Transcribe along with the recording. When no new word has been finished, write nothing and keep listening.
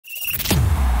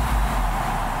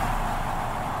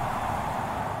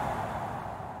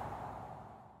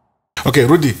Okay,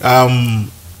 Rudi,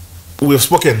 we've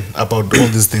spoken about all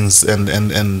these things,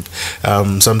 and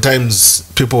sometimes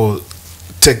people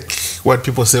take what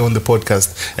people say on the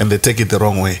podcast and they take it the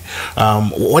wrong way.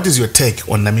 What is your take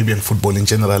on Namibian football in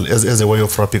general, as a way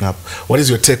of wrapping up? What is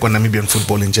your take on Namibian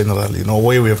football in general? You know,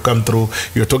 where we have come through.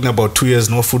 You're talking about 2 years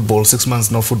no football, 6 months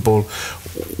no football.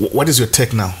 What is your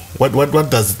take now? What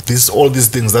does all these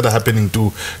things that are happening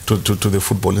to the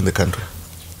football in the country?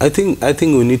 I think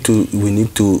we need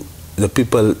to the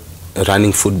people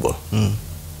running football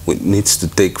needs to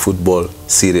take football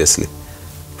seriously.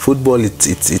 Football,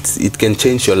 it can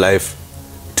change your life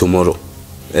tomorrow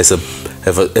as a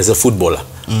footballer.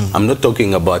 I'm not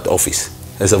talking about office.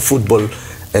 As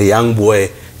a young boy,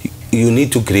 you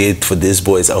need to create for these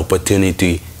boys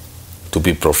opportunity to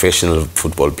be professional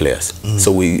football players.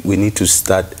 So we need to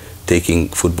start taking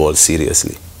football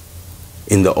seriously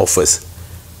in the office.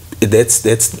 That's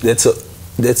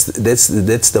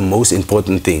the most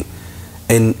important thing.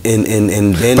 And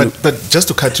then but just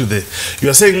to cut you there, you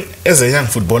are saying as a young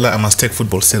footballer I must take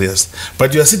football serious,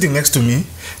 but you are sitting next to me,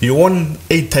 you won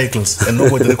 8 titles and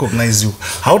nobody recognizes you.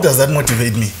 How does that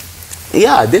motivate me?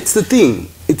 Yeah, that's the thing.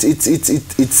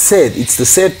 It's sad. It's the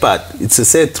sad part. It's the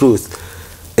sad truth.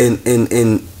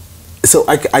 And so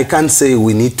I can't say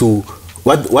we need to.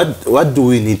 What do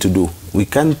we need to do? We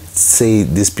can't say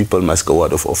these people must go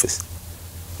out of office.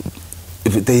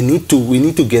 If they need to, we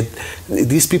need to get,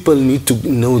 these people need to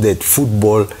know that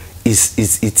football it's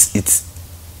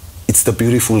the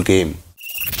beautiful game.